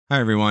Hi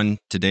everyone.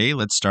 Today,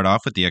 let's start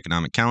off with the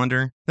economic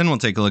calendar. Then we'll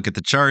take a look at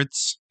the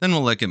charts. Then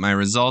we'll look at my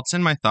results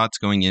and my thoughts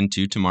going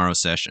into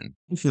tomorrow's session.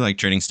 If you like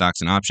trading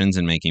stocks and options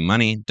and making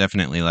money,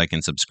 definitely like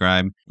and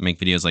subscribe. I make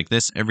videos like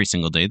this every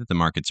single day that the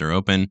markets are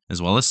open,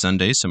 as well as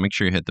Sundays, so make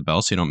sure you hit the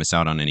bell so you don't miss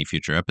out on any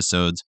future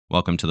episodes.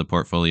 Welcome to the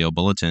Portfolio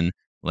Bulletin.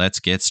 Let's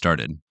get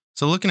started.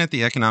 So looking at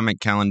the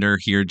economic calendar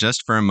here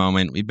just for a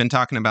moment, we've been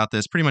talking about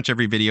this pretty much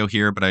every video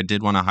here, but I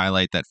did want to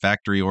highlight that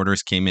factory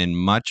orders came in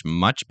much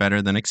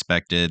better than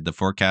expected. The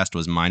forecast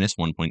was minus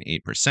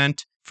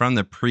 1.8% from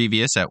the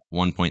previous at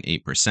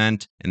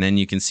 1.8%. And then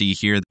you can see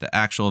here the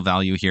actual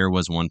value here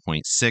was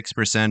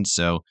 1.6%,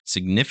 so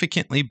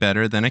significantly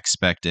better than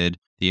expected.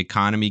 The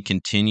economy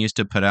continues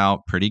to put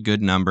out pretty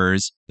good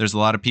numbers. There's a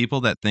lot of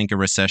people that think a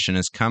recession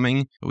is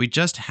coming, but we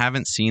just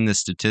haven't seen the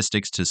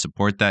statistics to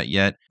support that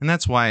yet. And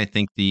that's why I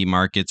think the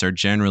markets are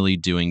generally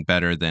doing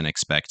better than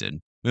expected.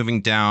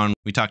 Moving down,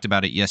 we talked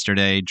about it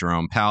yesterday.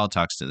 Jerome Powell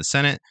talks to the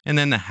Senate and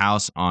then the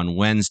House on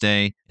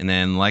Wednesday. And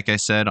then, like I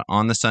said,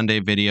 on the Sunday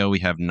video, we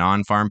have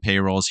non-farm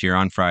payrolls here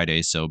on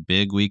Friday. So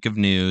big week of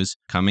news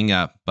coming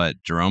up. But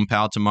Jerome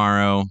Powell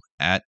tomorrow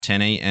at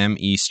 10 a.m.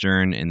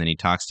 Eastern, and then he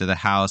talks to the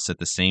House at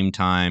the same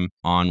time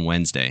on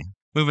Wednesday.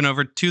 Moving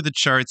over to the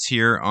charts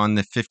here on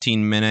the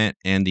 15-minute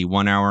and the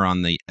 1 hour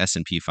on the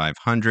S&P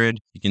 500.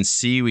 You can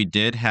see we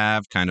did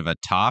have kind of a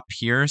top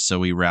here, so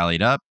we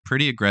rallied up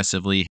pretty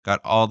aggressively,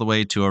 got all the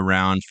way to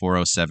around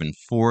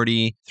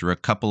 407.40, threw a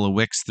couple of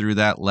wicks through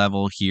that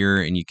level here,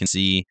 and you can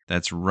see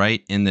that's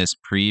right in this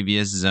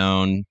previous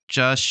zone,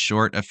 just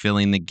short of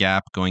filling the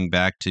gap going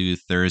back to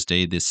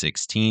Thursday the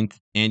 16th.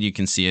 And you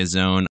can see a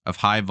zone of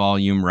high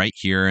volume right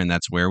here, and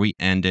that's where we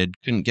ended.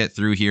 Couldn't get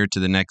through here to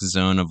the next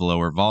zone of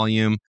lower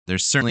volume.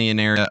 There's certainly an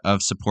area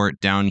of support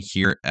down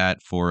here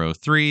at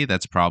 403.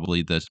 That's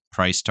probably the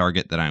price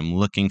target that I'm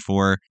looking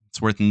for.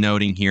 It's worth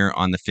noting here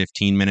on the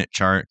 15-minute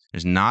chart,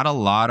 there's not a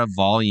lot of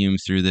volume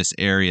through this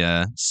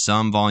area.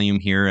 Some volume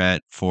here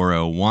at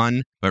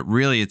 401, but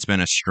really it's been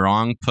a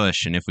strong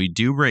push. And if we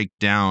do break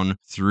down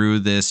through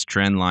this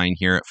trend line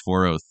here at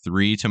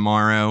 403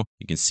 tomorrow,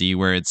 you can see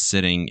where it's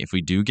sitting. If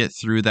we do get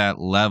through that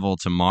level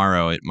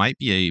tomorrow, it might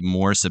be a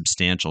more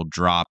substantial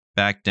drop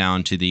back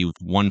down to the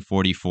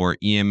 144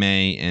 EMA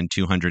and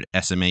 200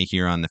 SMA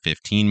here on the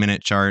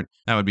 15-minute chart.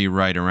 That would be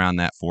right around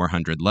that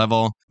 400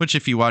 level, which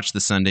if you watch the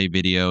Sunday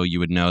video, you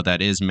would know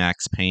that is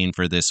max pain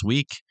for this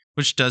week,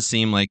 which does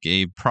seem like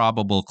a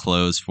probable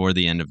close for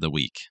the end of the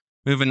week.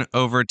 Moving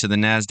over to the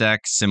NASDAQ,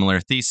 similar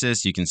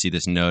thesis. You can see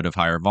this node of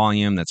higher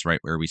volume. That's right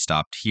where we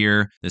stopped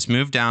here. This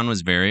move down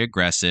was very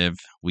aggressive.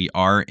 We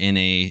are in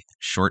a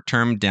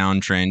short-term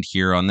downtrend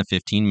here on the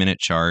 15-minute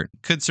chart.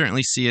 Could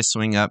certainly see a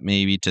swing up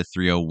maybe to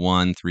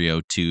 301,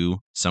 302,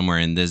 somewhere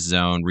in this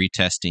zone,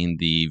 retesting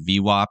the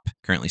VWAP,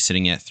 currently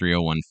sitting at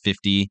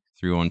 301.50.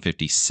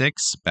 301.56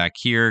 back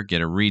here,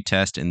 get a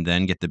retest, and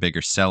then get the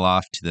bigger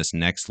sell-off to this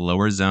next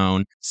lower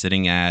zone,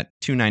 sitting at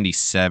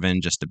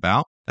 297 just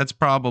about. That's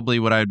probably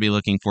what I would be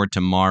looking for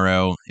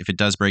tomorrow. If it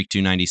does break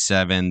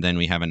 297, then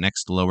we have a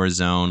next lower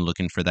zone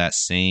looking for that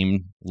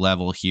same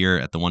level here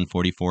at the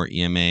 144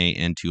 EMA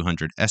and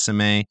 200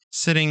 SMA,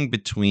 sitting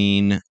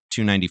between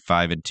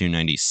 295 and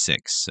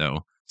 296. So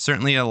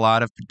certainly a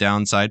lot of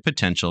downside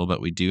potential,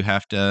 but we do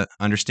have to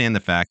understand the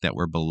fact that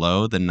we're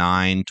below the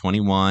 9,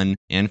 21,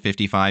 and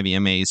 55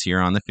 EMAs here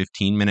on the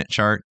 15-minute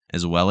chart,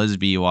 as well as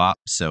VWAP,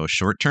 so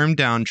short-term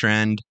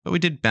downtrend, but we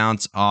did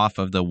bounce off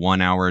of the 1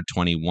 hour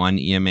 21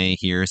 EMA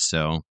here,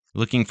 so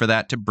looking for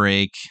that to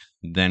break.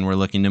 Then we're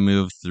looking to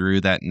move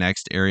through that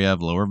next area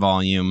of lower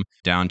volume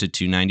down to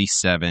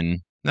 297.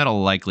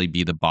 That'll likely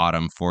be the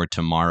bottom for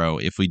tomorrow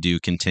if we do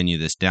continue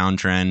this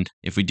downtrend.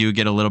 If we do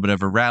get a little bit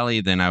of a rally,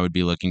 then I would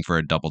be looking for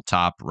a double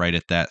top right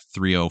at that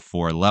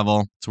 304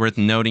 level. It's worth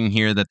noting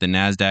here that the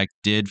NASDAQ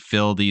did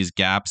fill these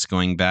gaps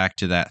going back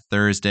to that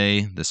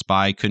Thursday. The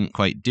SPY couldn't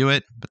quite do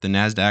it, but the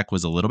NASDAQ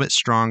was a little bit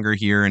stronger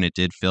here and it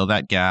did fill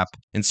that gap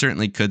and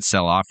certainly could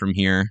sell off from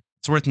here.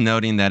 It's worth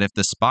noting that if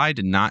the SPY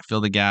did not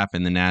fill the gap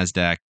and the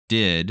NASDAQ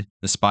did,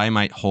 the SPY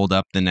might hold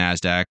up the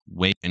NASDAQ,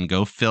 wait and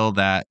go fill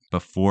that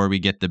before we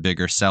get the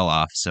bigger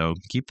sell-off. So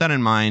keep that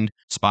in mind.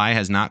 SPY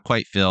has not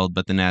quite filled,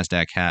 but the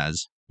NASDAQ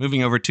has.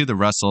 Moving over to the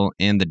Russell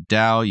and the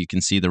Dow, you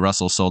can see the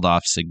Russell sold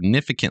off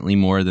significantly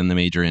more than the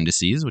major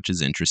indices, which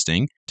is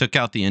interesting. Took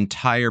out the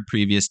entire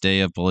previous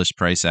day of bullish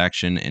price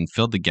action and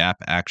filled the gap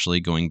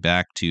actually going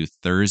back to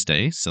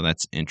Thursday, so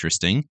that's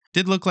interesting.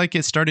 Did look like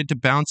it started to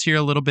bounce here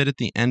a little bit at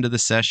the end of the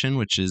session,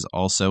 which is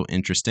also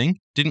interesting.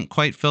 Didn't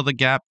quite fill the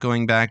gap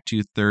going back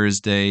to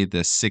Thursday the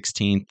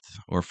 16th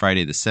or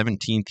Friday the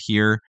 17th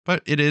here,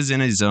 but it is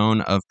in a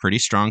zone of pretty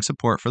strong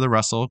support for the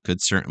Russell.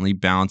 Could certainly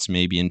bounce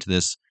maybe into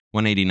this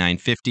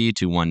 189.50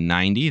 to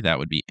 190. That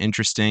would be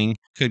interesting.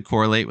 Could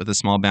correlate with a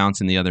small bounce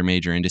in the other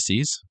major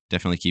indices.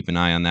 Definitely keep an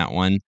eye on that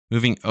one.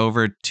 Moving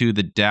over to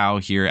the Dow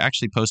here,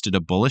 actually posted a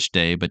bullish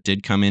day, but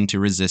did come into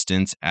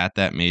resistance at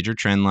that major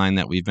trend line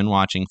that we've been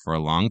watching for a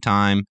long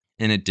time.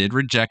 and it did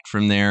reject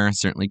from there.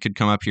 Certainly could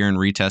come up here and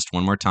retest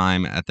one more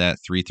time at that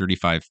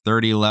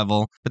 335.30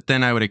 level, but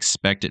then I would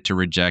expect it to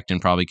reject and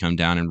probably come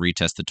down and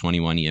retest the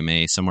 21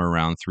 EMA somewhere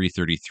around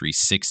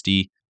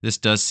 333.60. This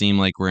does seem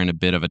like we're in a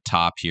bit of a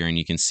top here, and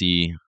you can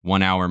see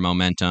 1 hour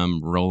momentum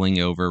rolling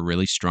over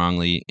really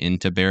strongly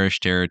into bearish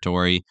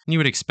territory, and you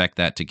would expect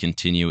that to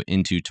continue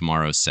into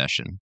tomorrow's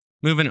session.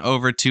 Moving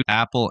over to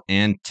Apple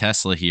and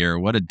Tesla here,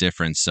 what a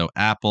difference. So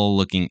Apple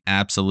looking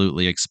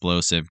absolutely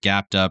explosive,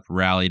 gapped up,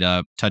 rallied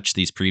up, touched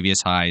these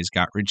previous highs,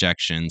 got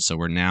rejection. So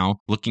we're now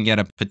looking at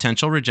a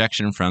potential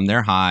rejection from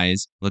their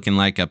highs, looking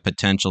like a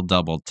potential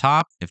double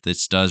top. If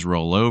this does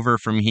roll over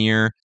from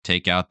here,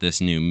 take out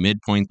this new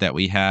midpoint that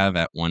we have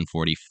at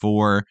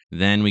 144,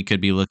 then we could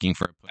be looking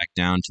for a back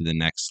down to the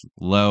next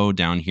low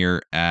down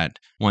here at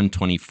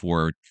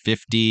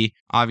 124.50.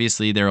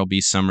 Obviously, there will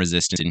be some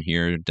resistance in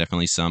here,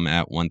 definitely some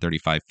at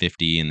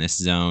 135.50 in this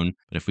zone.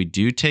 But if we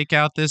do take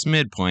out this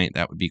midpoint,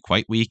 that would be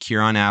quite weak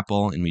here on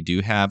Apple, and we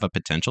do have a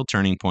potential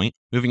turning point.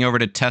 Moving over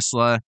to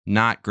Tesla,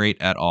 not great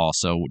at all.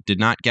 So did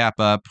not gap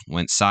up,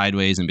 went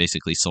sideways and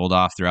basically sold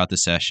off throughout the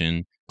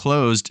session.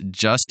 Closed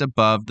just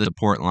above the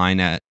support line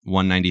at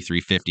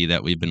 193.50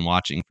 that we've been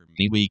watching for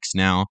many weeks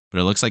now. But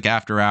it looks like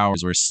after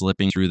hours, we're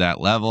slipping through that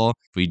level.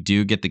 If we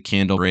do get the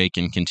candle break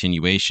and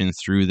continuation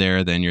through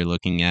there, then you're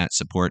looking at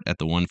support at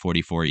the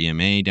 144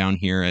 EMA down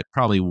here at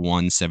probably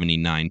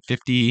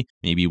 179.50,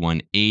 maybe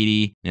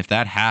 180. And if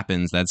that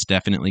happens, that's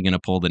definitely going to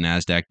pull the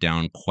NASDAQ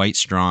down quite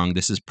strong.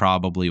 This is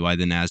probably why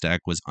the NASDAQ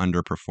was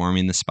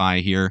underperforming the SPY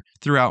here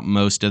throughout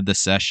most of the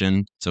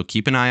session. So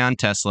keep an eye on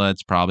Tesla.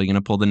 It's probably going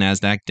to pull the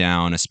NASDAQ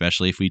down,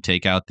 especially if we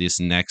take out this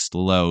next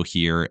low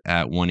here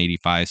at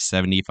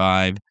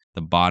 185.75,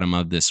 the bottom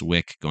of this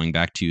wick going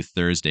back to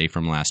Thursday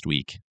from last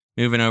week.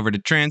 Moving over to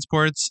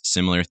transports,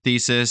 similar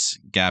thesis,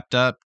 gapped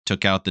up,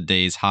 took out the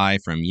day's high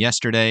from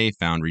yesterday,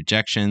 found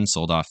rejection,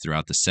 sold off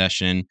throughout the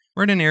session.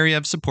 We're at an area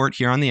of support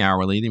here on the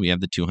hourly. We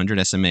have the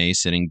 200 SMA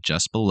sitting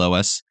just below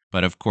us.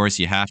 But of course,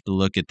 you have to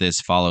look at this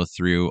follow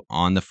through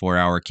on the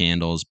 4-hour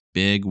candles.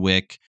 Big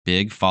wick,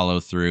 big follow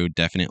through,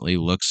 definitely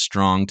looks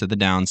strong to the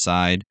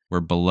downside.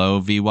 We're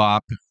below VWAP,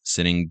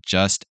 sitting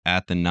just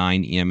at the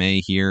 9 EMA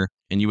here.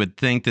 And you would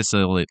think this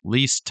will at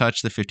least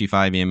touch the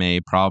 55 EMA,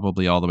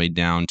 probably all the way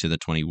down to the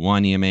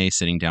 21 EMA,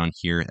 sitting down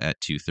here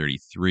at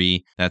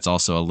 233. That's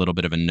also a little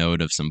bit of a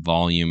node of some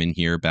volume in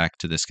here back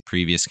to this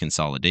previous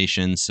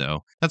consolidation. So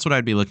that's what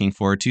I'd be looking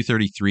for.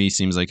 233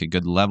 seems like a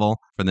good level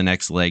for the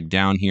next leg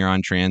down here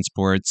on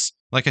transports.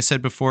 Like I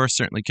said before,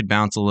 certainly could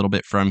bounce a little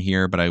bit from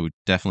here, but I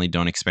definitely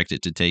don't expect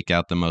it to take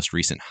out the most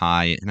recent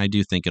high, and I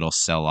do think it'll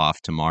sell off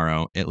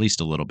tomorrow, at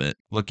least a little bit.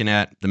 Looking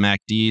at the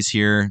MACDs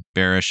here,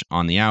 bearish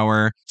on the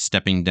hour,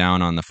 stepping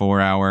down on the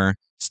 4-hour,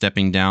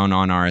 stepping down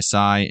on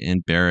RSI,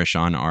 and bearish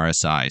on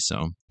RSI.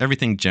 So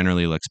everything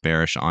generally looks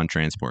bearish on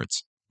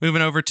transports.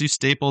 Moving over to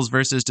staples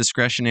versus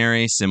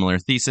discretionary, similar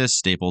thesis.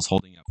 Staples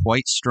holding up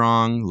quite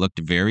strong, looked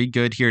very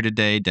good here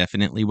today.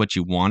 Definitely what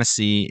you want to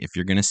see if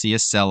you're going to see a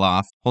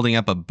sell-off. Holding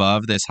up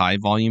above this high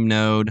volume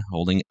node,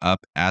 holding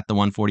up at the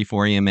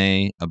 144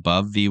 EMA,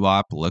 above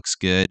VWAP, looks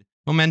good.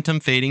 Momentum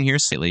fading here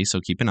slightly, so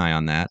keep an eye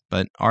on that.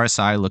 But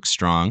RSI looks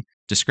strong.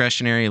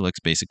 Discretionary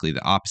looks basically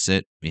the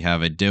opposite. We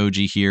have a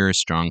doji here,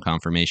 strong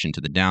confirmation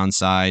to the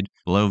downside.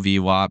 Below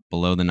VWAP,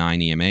 below the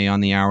 9 EMA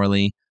on the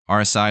hourly.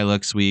 RSI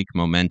looks weak,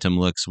 momentum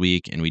looks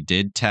weak, and we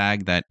did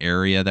tag that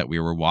area that we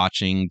were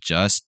watching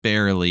just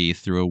barely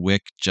through a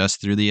wick,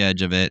 just through the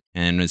edge of it,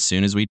 and as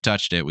soon as we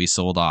touched it, we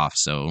sold off.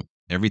 So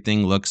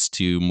everything looks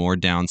to more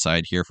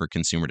downside here for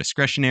consumer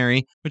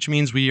discretionary, which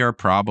means we are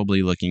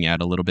probably looking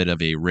at a little bit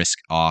of a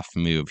risk-off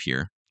move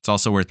here. It's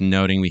also worth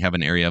noting we have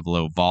an area of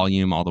low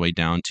volume all the way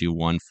down to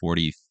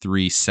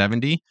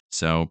 143.70.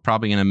 So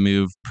probably going to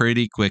move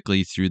pretty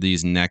quickly through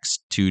these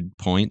next 2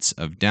 points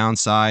of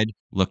downside.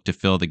 Look to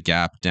fill the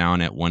gap down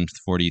at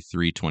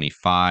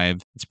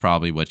 143.25. It's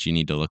probably what you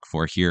need to look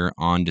for here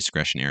on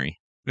discretionary.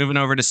 Moving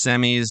over to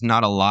semis,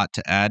 not a lot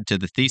to add to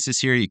the thesis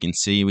here. You can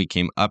see we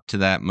came up to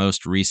that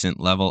most recent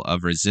level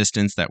of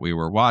resistance that we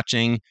were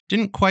watching.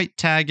 Didn't quite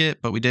tag it,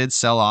 but we did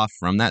sell off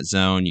from that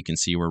zone. You can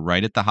see we're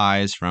right at the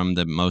highs from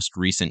the most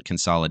recent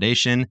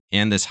consolidation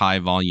and this high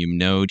volume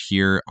node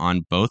here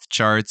on both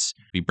charts.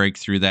 We break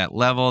through that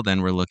level,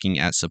 then we're looking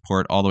at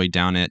support all the way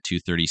down at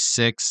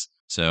 236.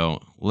 So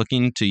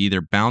looking to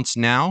either bounce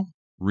now,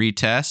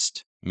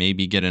 retest,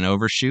 maybe get an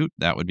overshoot.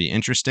 That would be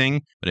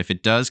interesting. But if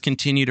it does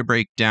continue to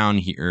break down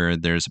here,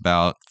 there's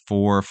about $4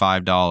 or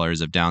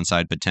 $5 of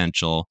downside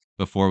potential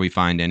before we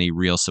find any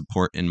real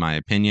support, in my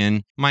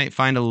opinion. Might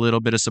find a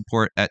little bit of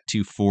support at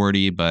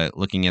 240, but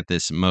looking at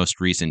this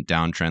most recent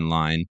downtrend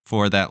line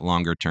for that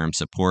longer term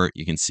support,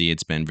 you can see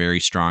it's been very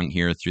strong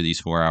here through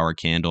these 4-hour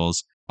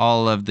candles.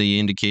 All of the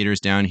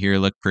indicators down here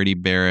look pretty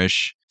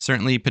bearish.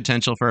 Certainly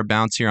potential for a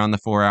bounce here on the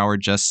 4-hour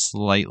just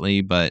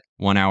slightly, but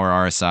 1-hour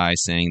RSI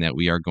saying that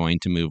we are going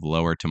to move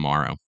lower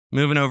tomorrow.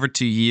 Moving over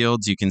to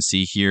yields, you can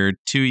see here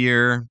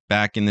 2-year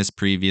back in this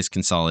previous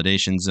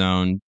consolidation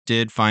zone.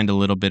 Did find a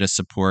little bit of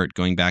support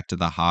going back to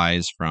the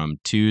highs from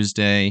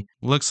Tuesday.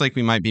 Looks like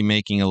we might be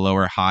making a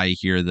lower high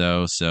here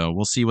though, so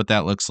we'll see what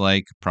that looks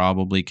like.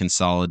 Probably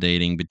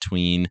consolidating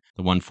between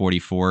the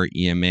 144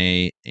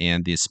 EMA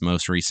and this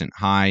most recent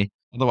high.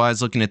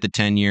 Otherwise, looking at the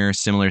 10-year,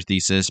 similar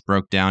thesis,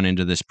 broke down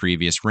into this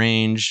previous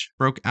range,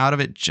 broke out of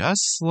it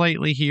just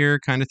slightly here,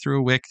 kind of threw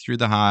a wick through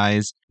the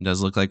highs. It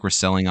does look like we're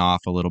selling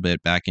off a little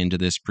bit back into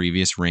this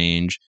previous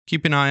range.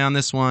 Keep an eye on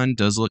this one.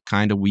 Does look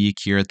kind of weak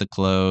here at the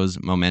close.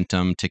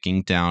 Momentum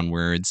ticking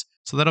downwards.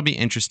 So that'll be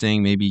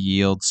interesting. Maybe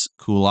yields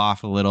cool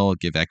off a little,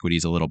 give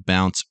equities a little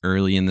bounce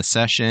early in the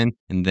session,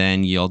 and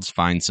then yields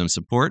find some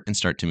support and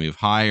start to move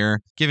higher,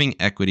 giving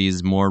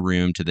equities more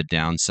room to the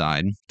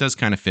downside. Does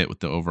kind of fit with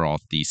the overall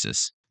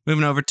thesis.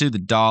 Moving over to the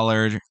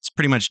dollar, it's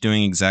pretty much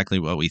doing exactly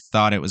what we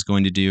thought it was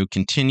going to do.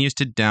 Continues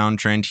to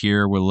downtrend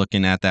here. We're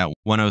looking at that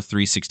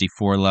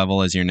 103.64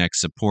 level as your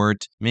next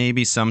support.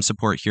 Maybe some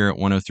support here at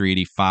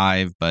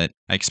 103.85, but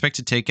I expect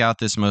to take out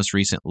this most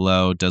recent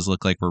low. Does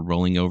look like we're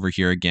rolling over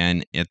here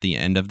again at the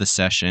end of the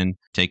session.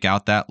 Take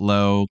out that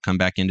low, come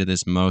back into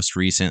this most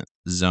recent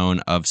zone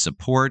of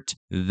support.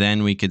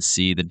 Then we could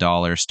see the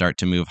dollar start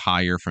to move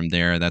higher from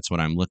there. That's what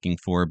I'm looking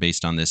for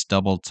based on this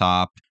double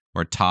top,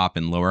 or top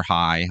and lower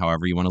high,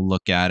 however you want to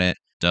look at it.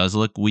 Does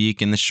look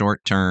weak in the short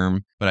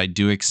term, but I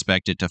do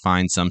expect it to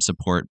find some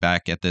support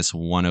back at this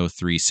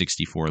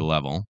 103.64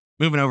 level.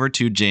 Moving over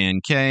to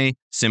JNK,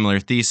 similar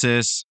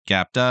thesis,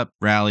 gapped up,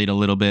 rallied a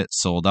little bit,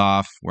 sold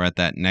off. We're at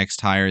that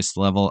next highest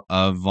level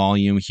of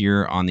volume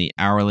here on the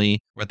hourly.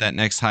 We're at that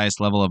next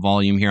highest level of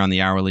volume here on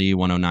the hourly,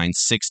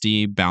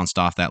 109.60. Bounced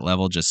off that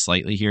level just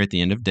slightly here at the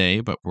end of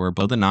day, but we're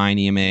below the 9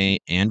 EMA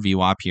and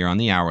VWAP here on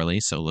the hourly,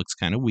 so it looks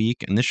kind of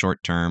weak in the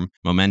short term.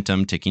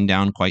 Momentum ticking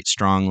down quite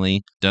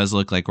strongly. Does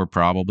look like we're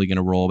probably going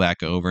to roll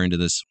back over into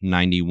this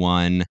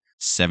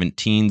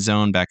 91.17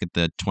 zone back at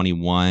the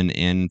 21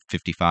 and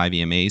 55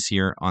 EMAs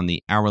here on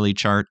the hourly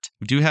chart.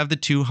 We do have the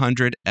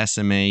 200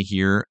 SMA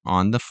here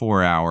on the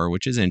 4-hour,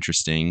 which is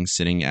interesting,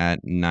 sitting at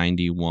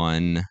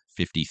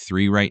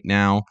 91.53 right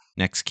now.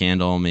 Next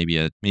candle, maybe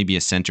a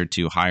cent or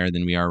two higher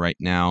than we are right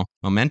now.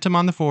 Momentum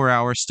on the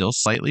 4-hour still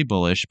slightly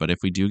bullish, but if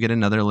we do get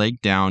another leg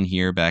down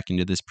here back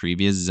into this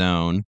previous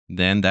zone,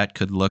 then that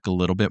could look a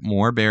little bit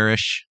more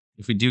bearish.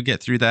 If we do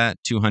get through that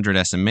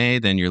 200 SMA,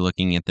 then you're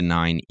looking at the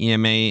 9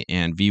 EMA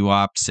and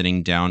VWAP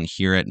sitting down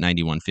here at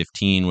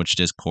 91.15, which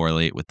does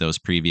correlate with those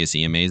previous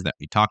EMAs that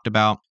we talked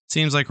about.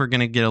 Seems like we're going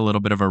to get a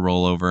little bit of a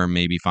rollover,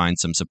 maybe find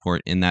some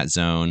support in that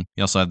zone.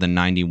 We also have the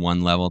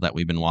 91 level that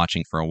we've been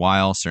watching for a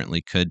while.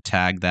 Certainly could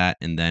tag that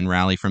and then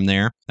rally from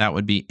there. That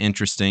would be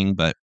interesting,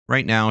 but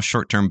right now,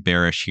 short-term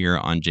bearish here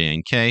on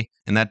JNK,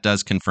 and that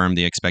does confirm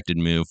the expected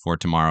move for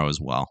tomorrow as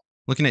well.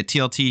 Looking at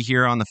TLT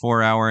here on the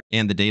 4-hour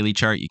and the daily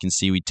chart, you can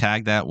see we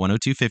tagged that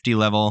 102.50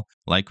 level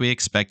like we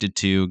expected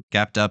to,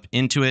 gapped up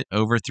into it,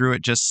 overthrew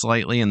it just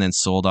slightly, and then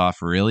sold off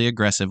really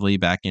aggressively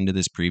back into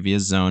this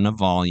previous zone of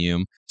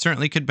volume.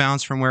 Certainly could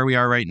bounce from where we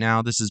are right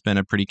now. This has been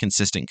a pretty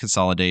consistent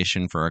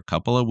consolidation for a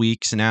couple of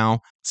weeks now.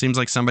 Seems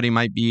like somebody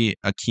might be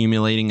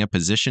accumulating a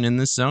position in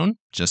this zone.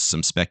 Just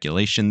some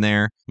speculation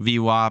there.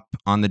 VWAP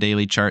on the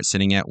daily chart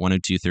sitting at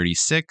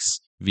 102.36.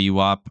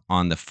 VWAP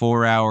on the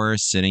 4-hour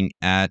sitting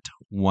at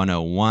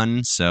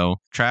 101. So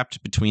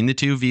trapped between the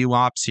two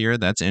VWAPs here.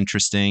 That's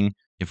interesting.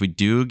 If we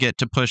do get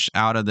to push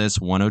out of this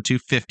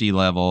 102.50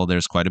 level,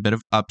 there's quite a bit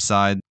of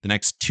upside. The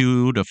next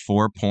 2 to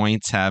 4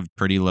 points have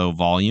pretty low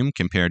volume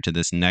compared to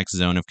this next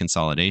zone of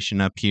consolidation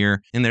up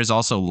here. And there's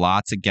also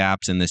lots of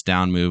gaps in this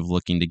down move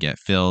looking to get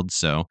filled.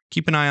 So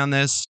keep an eye on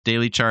this.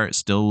 Daily chart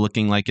still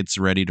looking like it's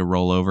ready to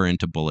roll over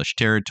into bullish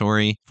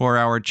territory.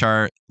 4-hour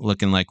chart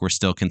looking like we're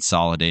still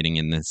consolidating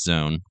in this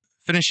zone.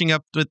 Finishing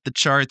up with the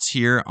charts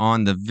here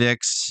on the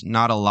VIX,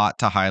 not a lot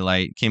to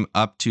highlight. Came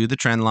up to the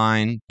trend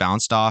line,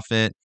 bounced off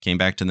it, came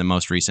back to the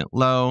most recent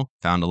low,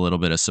 found a little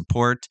bit of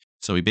support.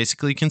 So we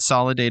basically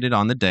consolidated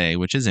on the day,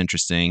 which is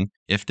interesting.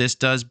 If this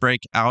does break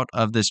out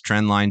of this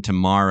trend line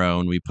tomorrow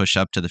and we push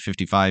up to the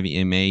 55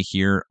 EMA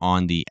here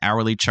on the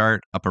hourly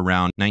chart, up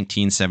around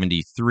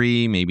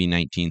 1973, maybe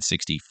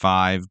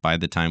 1965 by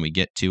the time we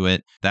get to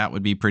it, that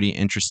would be pretty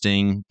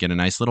interesting. Get a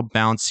nice little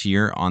bounce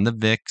here on the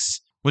VIX,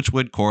 which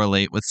would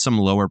correlate with some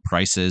lower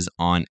prices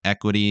on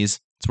equities.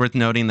 It's worth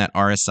noting that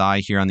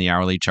RSI here on the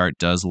hourly chart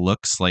does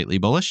look slightly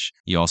bullish.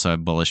 You also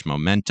have bullish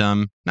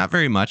momentum, not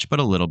very much, but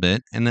a little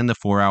bit. And then the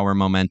 4-hour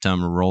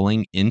momentum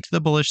rolling into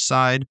the bullish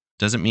side.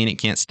 Doesn't mean it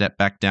can't step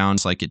back down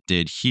like it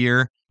did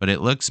here, but it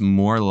looks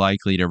more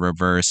likely to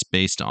reverse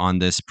based on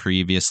this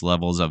previous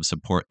levels of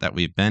support that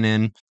we've been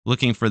in.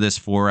 Looking for this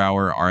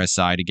 4-hour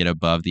RSI to get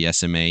above the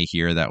SMA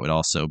here. That would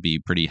also be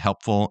pretty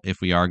helpful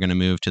if we are going to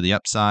move to the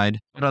upside.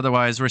 But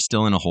otherwise, we're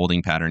still in a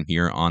holding pattern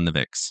here on the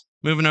VIX.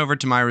 Moving over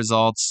to my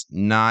results,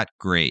 not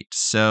great.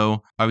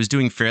 So I was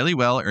doing fairly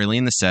well early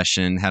in the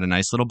session, had a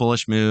nice little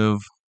bullish move,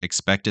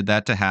 expected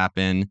that to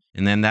happen.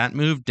 And then that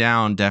move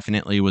down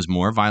definitely was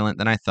more violent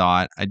than I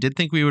thought. I did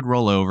think we would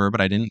roll over, but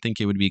I didn't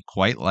think it would be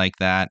quite like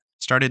that.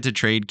 Started to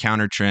trade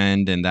counter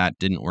trend, and that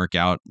didn't work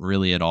out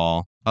really at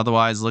all.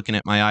 Otherwise, looking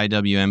at my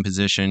IWM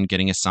position,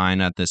 getting a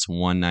sign at this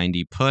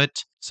 190 put.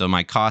 So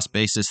my cost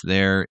basis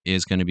there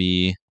is going to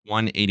be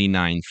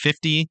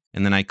 189.50,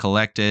 and then I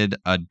collected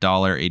a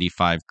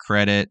 $1.85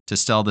 credit to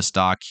sell the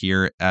stock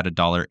here at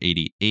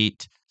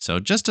 $1.88. So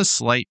just a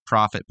slight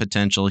profit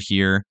potential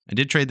here. I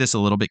did trade this a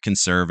little bit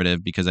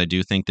conservative because I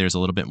do think there's a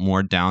little bit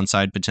more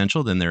downside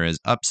potential than there is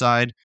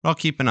upside. But I'll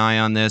keep an eye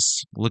on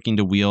this, looking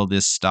to wheel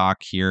this stock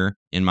here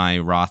in my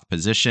Roth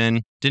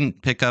position.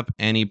 Didn't pick up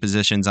any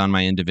positions on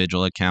my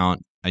individual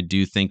account. I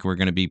do think we're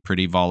going to be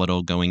pretty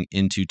volatile going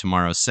into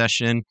tomorrow's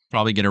session.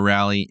 Probably get a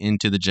rally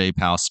into the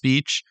JPOW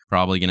speech.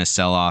 Probably going to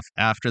sell off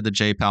after the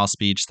JPOW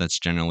speech. That's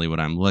generally what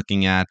I'm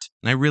looking at.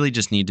 And I really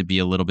just need to be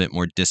a little bit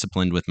more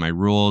disciplined with my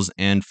rules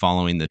and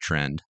following the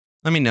trend.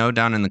 Let me know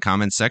down in the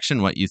comments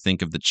section what you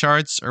think of the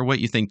charts or what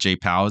you think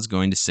JPOW is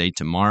going to say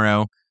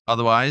tomorrow.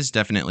 Otherwise,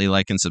 definitely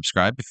like and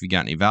subscribe if you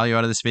got any value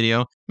out of this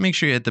video. Make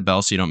sure you hit the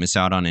bell so you don't miss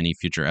out on any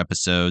future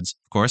episodes.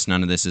 Of course,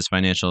 none of this is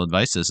financial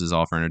advice. This is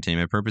all for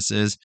entertainment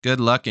purposes. Good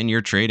luck in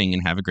your trading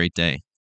and have a great day.